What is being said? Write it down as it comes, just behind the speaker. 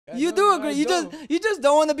You do agree. You just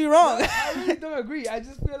don't want to be wrong. No, I really don't agree. I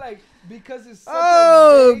just feel like because it's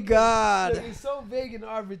such God. it's so vague and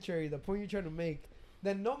arbitrary, the point you're trying to make,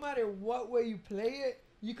 that no matter what way you play it,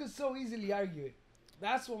 you could so easily argue it.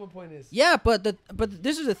 That's what my point is. Yeah, but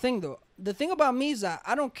this is the thing though. The thing about me is that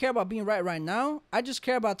I don't care about being right now. I just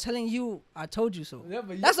care about telling you I told you so. Yeah,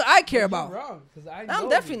 that's what I care about. You're wrong, I'm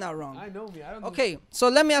definitely not wrong. I know me. I don't. Okay, so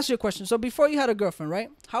let me ask you a question. So before you had a girlfriend, right?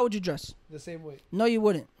 How would you dress? The same way. No, you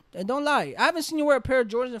wouldn't. And don't lie. I haven't seen you wear a pair of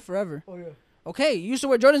Jordans in forever. Oh yeah. Okay, you used to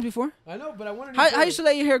wear Jordans before. I know, but I wanted. How used to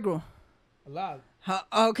let your hair grow? A lot.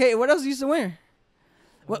 Okay, what else you used to wear?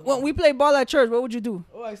 When we play ball at church, what would you do?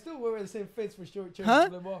 Oh, I still wear the same fits for church to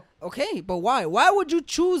play ball. Okay, but why? Why would you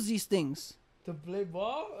choose these things? To play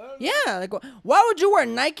ball? Yeah, like why would you wear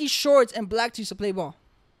Nike shorts and black tees to play ball?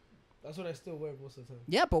 That's what I still wear most of the time.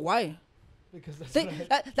 Yeah, but why? Because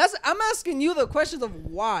I'm asking you the questions of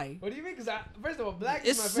why. What do you mean? Because first of all, black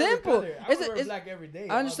is my simple. favorite color. I would wear black every day.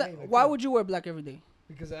 I understand. Why would you wear black every day?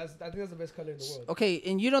 Because I think that's the best color in the world. Okay,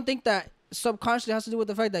 and you don't think that subconsciously has to do with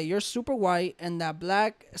the fact that you're super white and that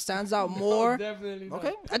black stands out more? No, definitely not.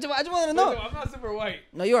 Okay, I just wanted to know. I'm not super white.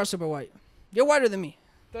 No, you are super white. You're whiter than me.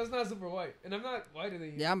 That's not super white, and I'm not whiter than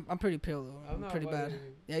you. Yeah, I'm pretty pale though. I'm pretty bad.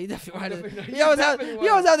 Yeah, you definitely whiter.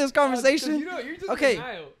 You always have this conversation. You're just okay. in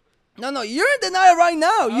denial. No, you're in denial right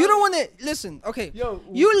now. You don't want to listen. Okay,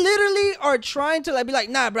 you literally are trying to be like,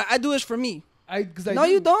 nah, bro, I do this for me.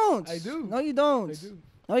 You don't. I do. No, you don't. I do.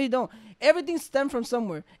 No, you don't. Everything stemmed from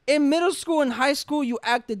somewhere. In middle school and high school, you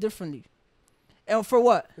acted differently. And for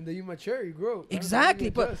what? And then you mature, you grow. Exactly.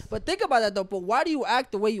 But think about that, though. But why do you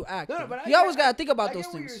act the way you act? No, but you always got to think about those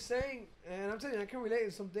things. I get what you're saying, and I'm telling you, I can relate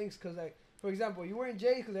to some things. Because, like, for example, you're wearing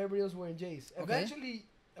J's because everybody else is wearing J's. Okay. Eventually,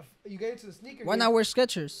 you get into the sneaker Why not wear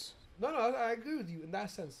Skechers? No, I agree with you in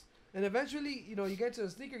that sense. And eventually, you get into the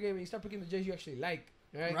sneaker game and you start picking the J's you actually like.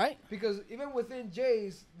 Right? Because even within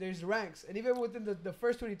J's, there's ranks. And even within the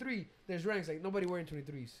first 23, there's ranks. Like, nobody wearing 23s.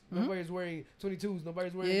 Mm-hmm. Nobody's wearing 22s.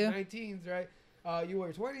 Nobody's wearing 19s, right? You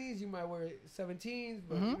wear 20s. You might wear 17s.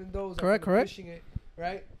 But even those are pushing it,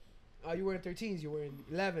 right? You wearing 13s. You're wearing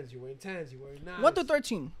 11s. You're wearing 10s. You're wearing 9s. 1 to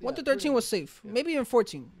 13. Yeah, 1 to 13 was safe. Yeah. Maybe even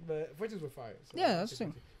 14. But 14s were fire. So yeah, that's the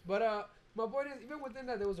same. But my point is, even within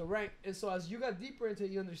that, there was a rank. And so as you got deeper into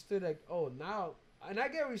it, you understood, like, oh, now... And I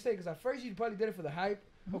get what you're saying, because at first you probably did it for the hype,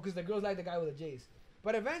 or because the girls like the guy with the J's.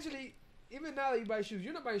 But eventually, even now that you buy shoes,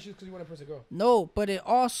 you're not buying shoes because you want to impress a girl. No, but it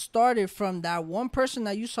all started from that one person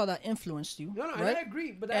that you saw that influenced you. No, right? and I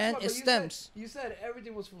agree. But that's and what it stems. You said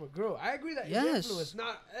everything was from a girl. I agree that influence,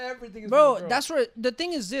 not everything is from a girl. That's where the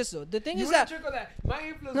thing is this, though. The thing is that my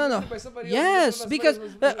influence was by somebody else. Yes, because,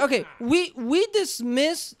 okay, we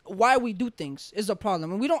dismiss why we do things is a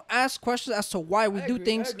problem. And we don't ask questions as to why we do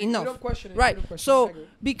things enough. We don't question it. Right. So,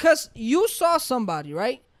 because you saw somebody,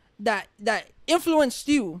 right, that influenced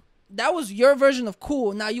you, that was your version of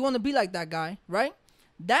cool. Now you want to be like that guy, right?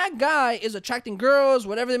 That guy is attracting girls,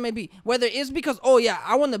 whatever it may be. Whether it's because, oh yeah,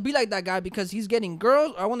 I want to be like that guy because he's getting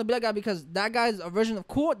girls, or I want to be like that guy because that guy is a version of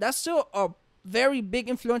cool. That's still a very big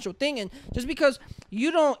influential thing. And just because you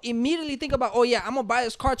don't immediately think about, oh yeah, I'm gonna buy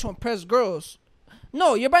this car to impress girls.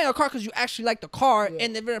 No, you're buying a car because you actually like the car,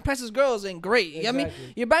 and if it impresses girls, then great. Exactly. You know what I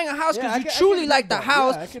mean? You're buying a house because you truly like the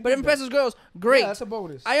house, but it impresses girls, great. Yeah, that's a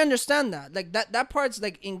bonus. I understand that. Like that part's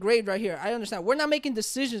like engraved right here. I understand. We're not making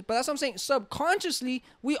decisions, but that's what I'm saying. Subconsciously,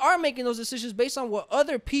 we are making those decisions based on what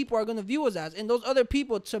other people are going to view us as, and those other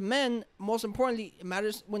people, to men, most importantly, it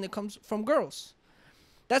matters when it comes from girls.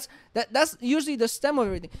 That's usually the stem of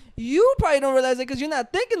everything. You probably don't realize it because you're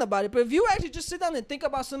not thinking about it. But if you actually just sit down and think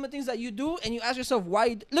about some of the things that you do, and you ask yourself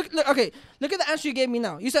why, look at the answer you gave me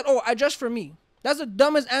now. You said, "Oh, I dress for me." That's the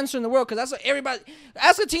dumbest answer in the world, because that's what everybody.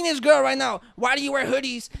 Ask a teenage girl right now, why do you wear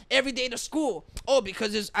hoodies every day to school? Oh,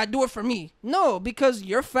 because I do it for me. No, because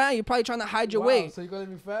you're fat. You're probably trying to hide your weight. So you're calling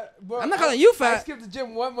me fat? Bro, I'm not calling you fat. I skipped the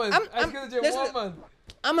gym 1 month. I skipped the gym 1 month.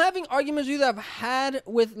 I'm having arguments with you that I've had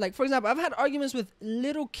with, like, for example, I've had arguments with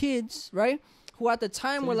little kids, right, who at the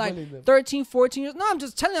time were like 13, 14 years. No, I'm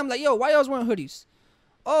just telling them, I'm like, yo, why y'all wearing hoodies?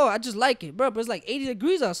 Oh, I just like it, bro. But it's like 80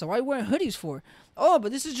 degrees outside. Why are you wearing hoodies for? Oh,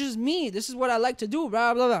 but this is just me. This is what I like to do,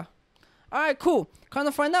 blah, blah, blah. All right, cool. Kind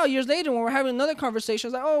of find out years later when we're having another conversation. I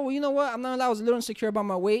was like, oh, well, you know what? I'm not allowed. I was a little insecure about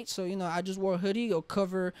my weight. So, I just wore a hoodie or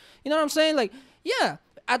cover. You know what I'm saying? Like, yeah.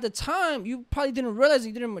 At the time, you probably didn't realize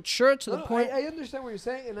you didn't mature to the point. I understand what you're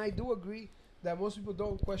saying, and I do agree that most people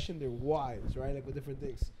don't question their whys, right? Like with different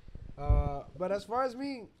things. But as far as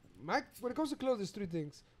me, when it comes to clothes, there's 3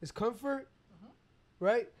 things. It's comfort,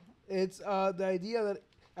 right? It's the idea that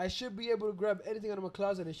I should be able to grab anything out of my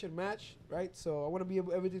closet and it should match, right? So I want to be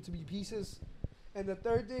able everything to be pieces. And the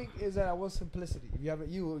third thing is that I want simplicity. If you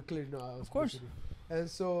haven't, you would clearly know I want simplicity. And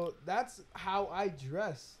so that's how I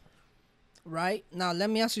dress. Right? Now, let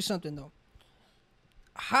me ask you something, though.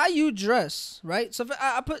 How you dress, right? So if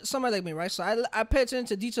I put somebody like me, right? So I pay attention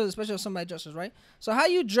to details, especially if somebody dresses, right? So how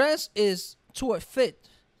you dress is to a fit,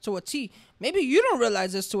 to a T. Maybe you don't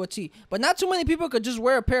realize it's to a T, but not too many people could just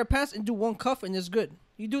wear a pair of pants and do one cuff and it's good.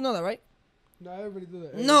 You do know that, right? No, everybody do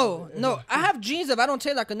that. No. I have jeans. If I don't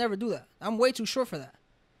tailor, I could never do that. I'm way too short for that.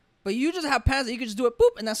 But you just have pants that you can just do it,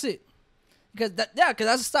 boop, and that's it. Because that's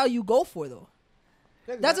the style you go for, though.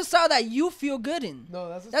 That's a style that you feel good in. No,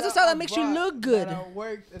 that's a style that makes you look good.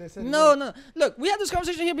 No. Look, we had this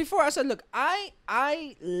conversation here before. I said, look,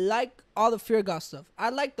 I like all the Fear God stuff. I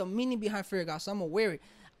like the meaning behind Fear God, so I'm gonna wear it.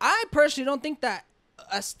 I personally don't think that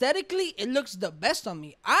aesthetically it looks the best on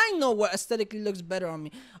me. I know what aesthetically looks better on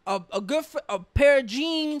me. A pair of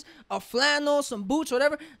jeans, a flannel, some boots,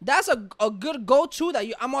 whatever. That's a good go-to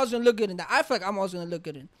that I'm always gonna look good in. That I feel like I'm always gonna look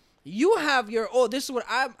good in. You have your, this is what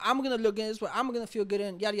I'm gonna look in, this is what I'm gonna feel good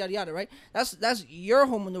in, yada yada yada, right? That's your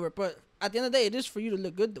whole maneuver. But at the end of the day, it is for you to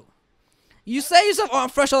look good though. You say yourself, I'm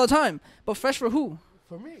fresh all the time, but fresh for who?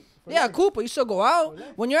 For me. Yeah, cool, but you still go out.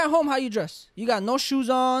 When you're at home, how you dress? You got no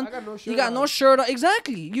shoes on. I got no shirt. You got no shirt on.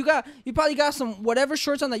 Exactly. You probably got some whatever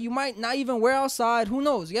shorts on that you might not even wear outside. Who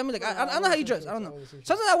knows? You get me? Like I don't know how you dress. I don't know.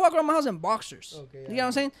 Sometimes I walk around my house in boxers. Okay. You get what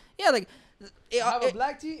I'm saying? Yeah, like I have a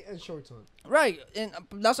black tee and shorts on. Right, and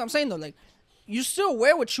that's what I'm saying though. Like, you still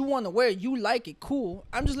wear what you want to wear. You like it, cool.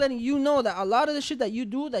 I'm just letting you know that a lot of the shit that you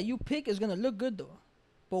do, that you pick, is gonna look good though.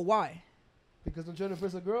 But why? Because I'm trying to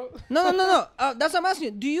impress a girl? No. That's what I'm asking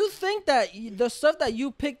you. Do you think that the stuff that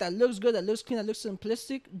you pick that looks good, that looks clean, that looks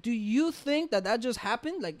simplistic, do you think that just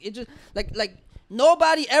happened? Like, it just, like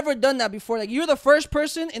nobody ever done that before? Like, you're the first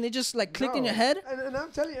person and it just, like, clicked in your head? And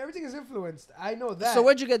I'm telling you, everything is influenced. I know that. So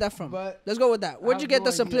where'd you get that from? But let's go with that. Where'd you get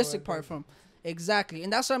the simplistic part from? Exactly.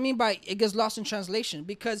 And that's what I mean by it gets lost in translation.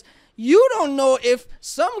 Because you don't know if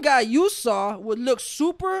some guy you saw would look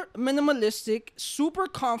super minimalistic, super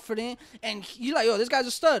confident, and you're like, oh, this guy's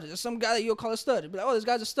a stud. There's some guy that you'll call a stud. Be like, oh, this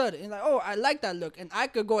guy's a stud. And like, oh, I like that look. And I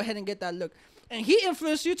could go ahead and get that look. And he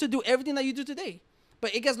influenced you to do everything that you do today.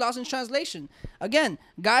 But it gets lost in translation. Again,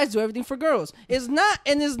 guys do everything for girls. It's not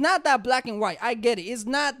that black and white. I get it. It's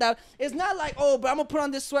not like, oh, but I'm going to put on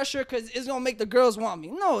this sweatshirt because it's going to make the girls want me.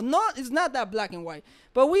 No, it's not that black and white.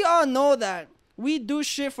 But we all know that we do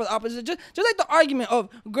shit for the opposite. Just like the argument of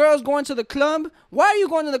girls going to the club. Why are you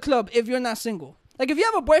going to the club if you're not single? Like, if you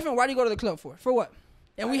have a boyfriend, why do you go to the club for? For what?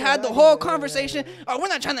 And we had the whole conversation. Oh, we're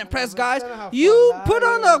not trying to impress guys. You put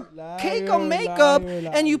on a cake of makeup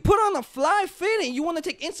and you put on a fly fit and you want to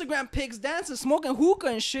take Instagram pics, dancing, smoking hookah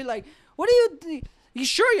and shit. Like, what are you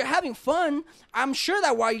sure you're having fun? I'm sure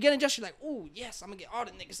that while you're getting dressed, you're like, oh, yes, I'm going to get all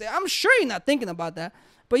the niggas there. I'm sure you're not thinking about that.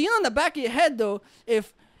 But you know, in the back of your head, though,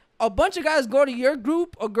 if a bunch of guys go to your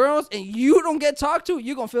group of girls and you don't get talked to,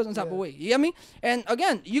 you're going to feel some type of way. You get me? And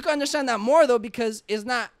again, you can understand that more, though, because it's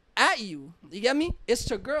not at you. You get me? It's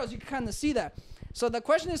to girls. You can kind of see that. So the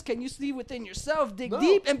question is, can you see within yourself, dig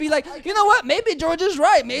deep, and be like, you know what? Maybe George is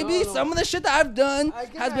right. Maybe some of the shit that I've done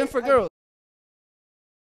has been for girls.